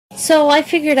So I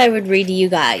figured I would read to you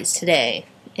guys today.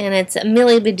 And it's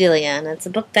Amelia Bedelia, and it's a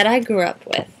book that I grew up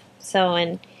with. So,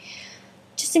 and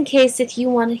just in case if you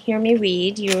want to hear me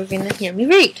read, you're going to hear me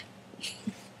read.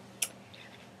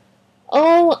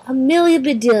 Oh, Amelia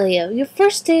Bedelia, your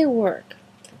first day of work.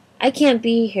 I can't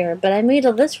be here, but I made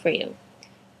a list for you.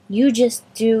 You just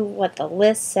do what the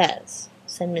list says,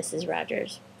 said Mrs.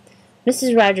 Rogers.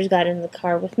 Mrs. Rogers got in the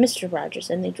car with Mr. Rogers,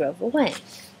 and they drove away.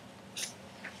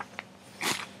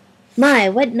 My,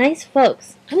 what nice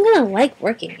folks. I'm going to like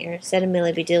working here, said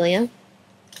Amelia Bedelia.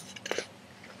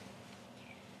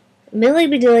 Amelia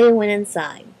Bedelia went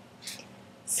inside.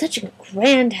 Such a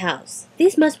grand house.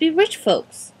 These must be rich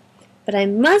folks. But I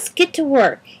must get to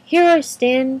work. Here I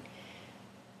stand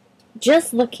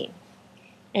just looking,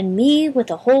 and me with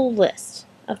a whole list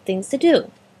of things to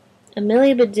do.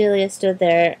 Amelia Bedelia stood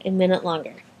there a minute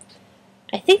longer.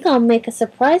 I think I'll make a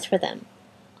surprise for them.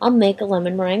 I'll make a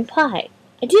lemon meringue pie.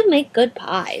 I do make good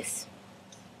pies.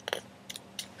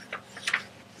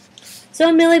 So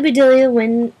Amelia Bedelia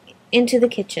went into the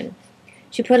kitchen.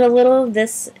 She put a little of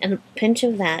this and a pinch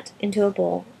of that into a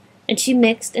bowl, and she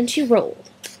mixed and she rolled.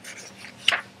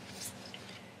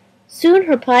 Soon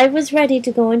her pie was ready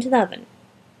to go into the oven.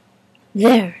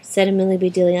 There, said Amelia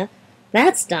Bedelia,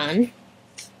 that's done.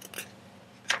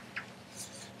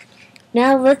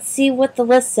 Now let's see what the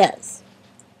list says.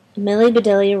 Amelia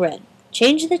Bedelia read,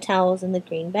 change the towels in the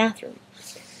green bathroom.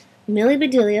 Amelia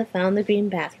Bedelia found the green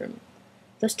bathroom.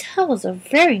 Those towels are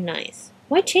very nice.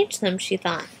 Why change them, she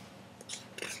thought.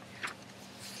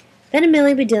 Then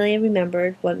Amelia Bedelia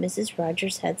remembered what Mrs.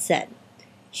 Rogers had said.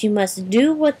 She must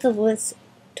do what the list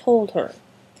told her.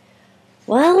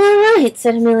 Well, all right,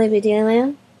 said Amelia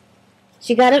Bedelia.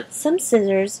 She got up some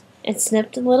scissors and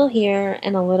snipped a little here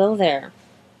and a little there.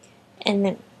 And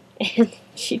then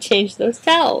she changed those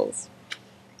towels.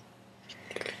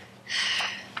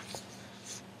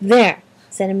 There,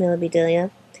 said Amelia Bedelia,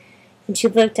 and she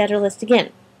looked at her list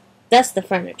again. That's the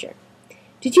furniture.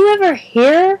 Did you ever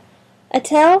hear a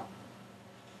tell?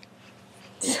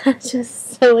 Such a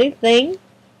silly thing.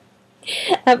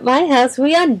 At my house,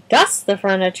 we undust the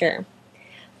furniture.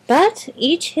 But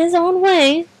each his own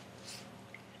way.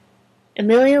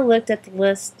 Amelia looked at the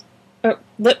list.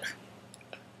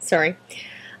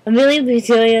 Amelia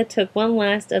Bedelia took one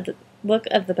last look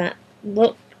at the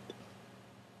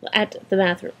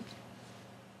bathroom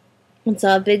and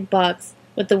saw a big box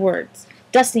with the words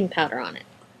dusting powder on it.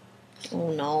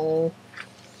 Oh no.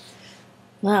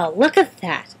 Well, look at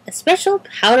that. A special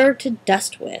powder to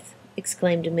dust with,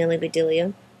 exclaimed Amelia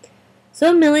Bedelia.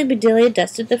 So Amelia Bedelia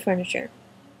dusted the furniture.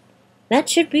 That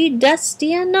should be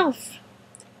dusty enough.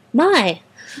 My,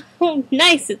 how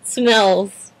nice it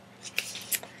smells.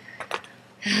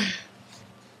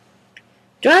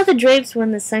 Draw the drapes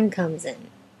when the sun comes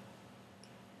in,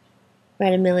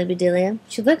 read Amelia Bedelia.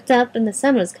 She looked up and the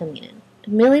sun was coming in.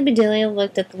 Amelia Bedelia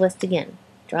looked at the list again.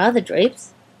 Draw the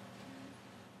drapes?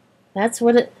 That's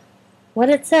what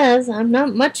it says. I'm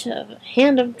not much of a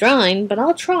hand of drawing, but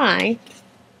I'll try.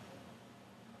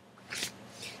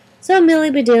 So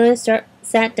Amelia Bedelia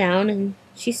sat down and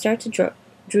she started to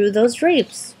drew those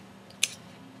drapes.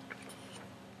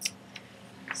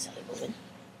 Silly woman.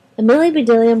 Amelia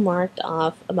Bedelia marked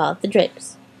off about the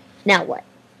drapes. Now what?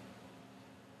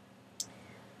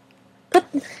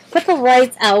 Put the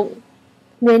lights out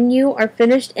when you are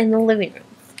finished in the living room.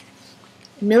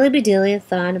 Amelia Bedelia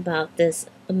thought about this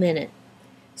a minute.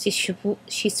 She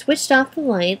switched off the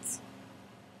lights,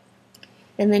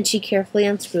 and then she carefully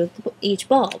unscrewed each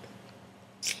bulb.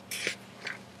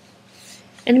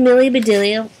 And Amelia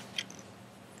Bedelia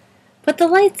put the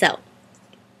lights out.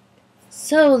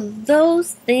 So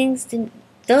those things need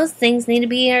to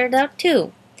be aired out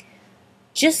too.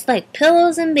 Just like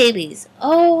pillows and babies.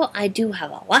 Oh, I do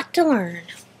have a lot to learn.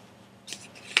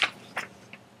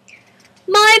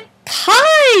 My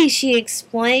pie! She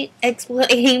exclaimed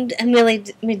Amelia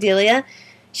Bedelia.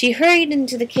 She hurried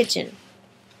into the kitchen.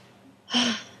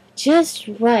 Just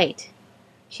right,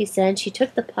 she said. She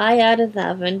took the pie out of the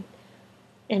oven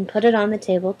and put it on the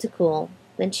table to cool.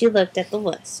 Then she looked at the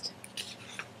list.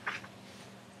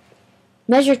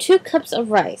 Measure 2 cups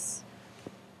of rice.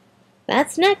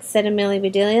 That's next, said Amelia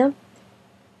Bedelia.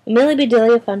 Amelia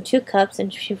Bedelia found 2 cups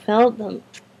and she filled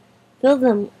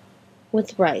them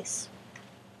with rice.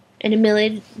 And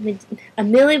Amelia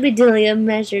Bedelia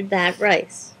measured that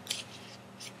rice.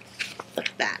 Look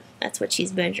at that. That's what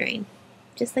she's measuring.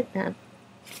 Just like that.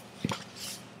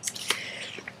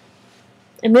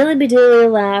 Amelia Bedelia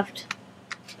laughed.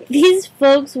 These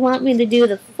folks want me to do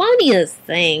the funniest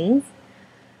things.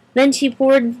 Then she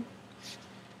poured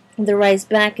the rice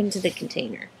back into the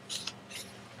container.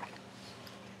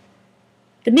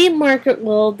 The meat market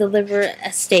will deliver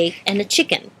a steak and a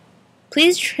chicken.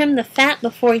 Please trim the fat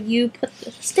before you put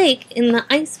the steak in the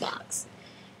icebox.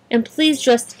 And please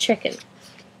dress the chicken.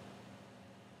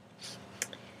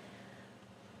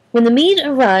 When the meat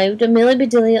arrived, Amelia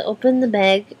Bedelia opened the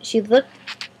bag. She looked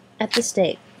at the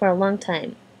steak for a long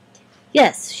time.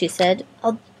 Yes, she said,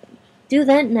 I'll do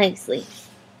that nicely.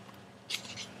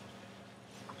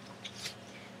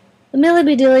 Amelia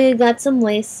Bedelia got some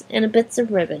lace and bits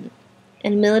of ribbon,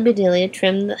 and Amelia Bedelia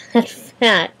trimmed that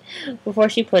fat before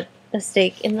she put the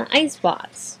steak in the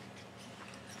icebox.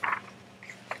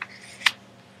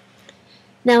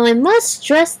 Now I must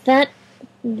dress the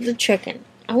chicken.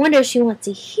 I wonder if she wants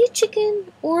a he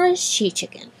chicken or a she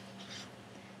chicken,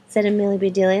 said Amelia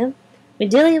Bedelia.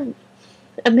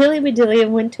 Amelia Bedelia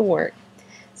went to work.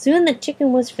 Soon the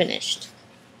chicken was finished.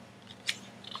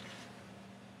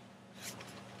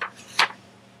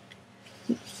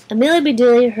 Amelia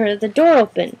Bedelia heard the door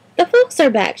open. The folks are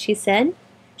back, she said.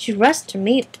 She rushed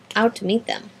out to meet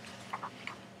them.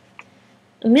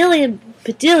 Amelia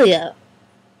Bedelia,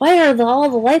 why are all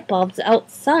the light bulbs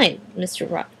outside?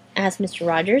 Asked Mr.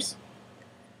 Rogers.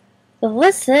 The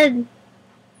list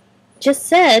just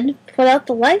said, put out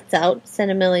the lights out, said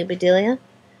Amelia Bedelia.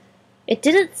 It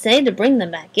didn't say to bring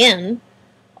them back in.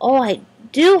 Oh, I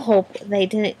do hope they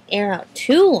didn't air out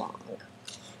too long.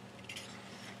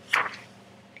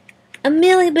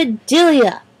 Amelia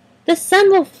Bedelia, the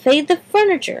sun will fade the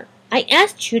furniture. I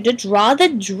asked you to draw the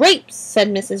drapes, said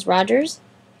Mrs. Rogers.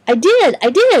 I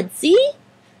did, see?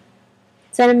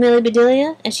 Said Amelia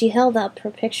Bedelia as she held up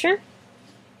her picture.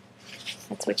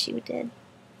 That's what she did.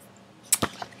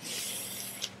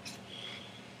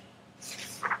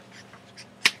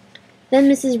 Then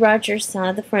Mrs. Rogers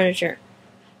saw the furniture.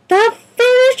 The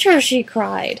furniture, she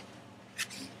cried.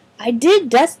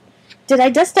 Did I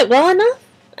dust it well enough?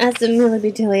 Asked Amelia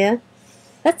Bedelia.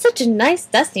 That's such a nice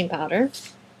dusting powder.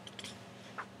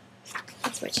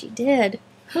 That's what she did.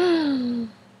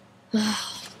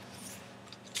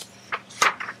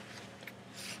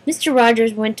 Mr.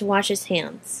 Rogers went to wash his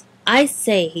hands. I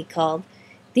say, he called,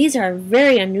 these are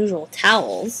very unusual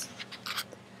towels.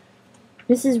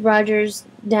 Mrs. Rogers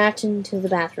dashed into the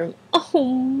bathroom. Oh,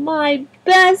 my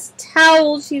best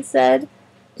towels, she said.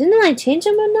 Didn't I change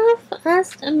them enough?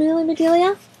 Asked Amelia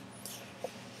Bedelia.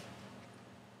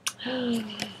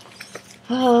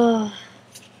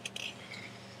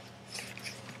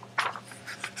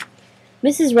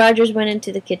 Mrs. Rogers went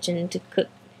into the kitchen to cook.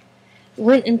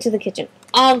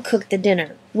 I'll cook the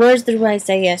dinner. Where's the rice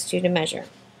I asked you to measure?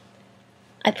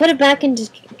 I put it back into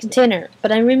the container,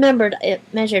 but I remembered it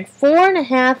measured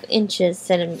 4.5 inches,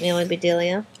 said Amelia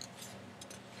Bedelia.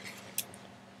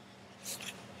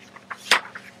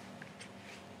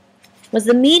 Was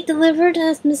the meat delivered?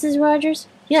 Asked Mrs. Rogers.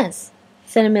 Yes,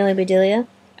 said Amelia Bedelia.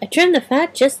 I trimmed the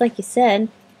fat just like you said.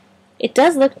 It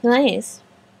does look nice.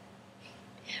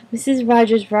 Mrs.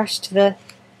 Rogers rushed to the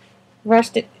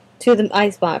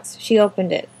icebox. She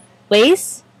opened it.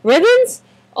 Lace? Ribbons?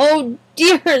 Oh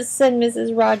dear, said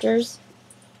Mrs. Rogers.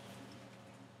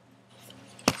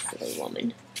 Silly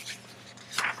woman.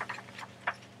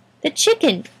 The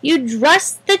chicken! You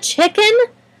dressed the chicken?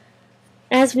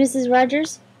 Asked Mrs.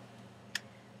 Rogers.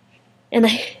 And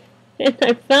I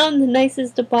found the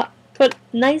nicest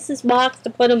box to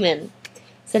put them in,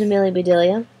 said Amelia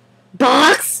Bedelia.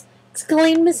 Box!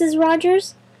 Exclaimed Mrs.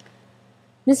 Rogers.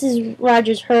 Mrs.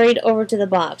 Rogers hurried over to the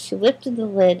box. She lifted the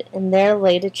lid, and there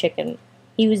lay the chicken.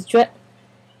 He was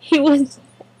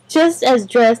just as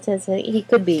dressed as he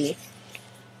could be.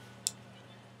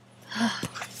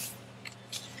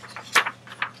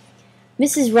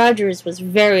 Mrs. Rogers was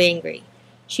very angry.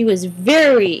 She was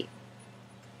very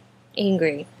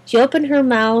angry. She opened her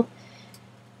mouth,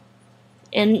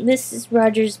 and Mrs.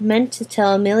 Rogers meant to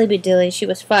tell Amelia Bedelia she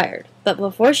was fired. But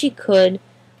before she could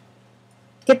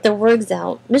get the words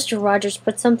out, Mr. Rogers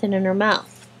put something in her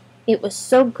mouth. It was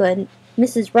so good,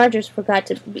 Mrs. Rogers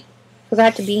forgot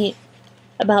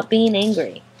about being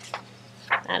angry.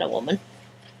 Not a woman.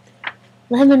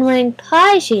 Lemon meringue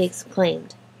pie, she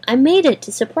exclaimed. I made it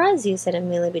to surprise you, said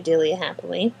Amelia Bedelia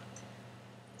happily.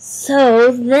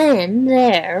 So then,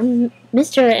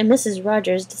 Mr. and Mrs.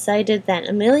 Rogers decided that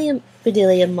Amelia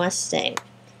Bedelia must stay.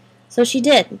 So she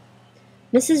did.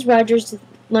 Mrs. Rogers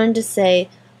learned to say,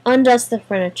 undust the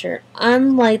furniture,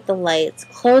 unlight the lights,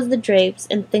 close the drapes,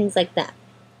 and things like that.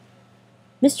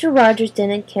 Mr. Rogers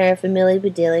didn't care if Amelia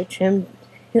Bedelia trimmed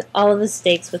all of the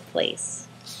steaks with lace.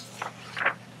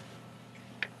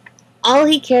 All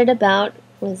he cared about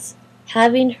was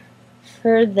having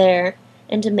her there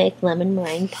and to make lemon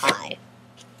meringue pie.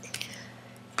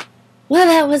 Well,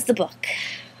 that was the book.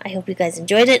 I hope you guys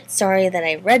enjoyed it. Sorry that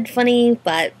I read funny,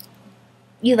 but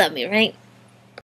you love me, right?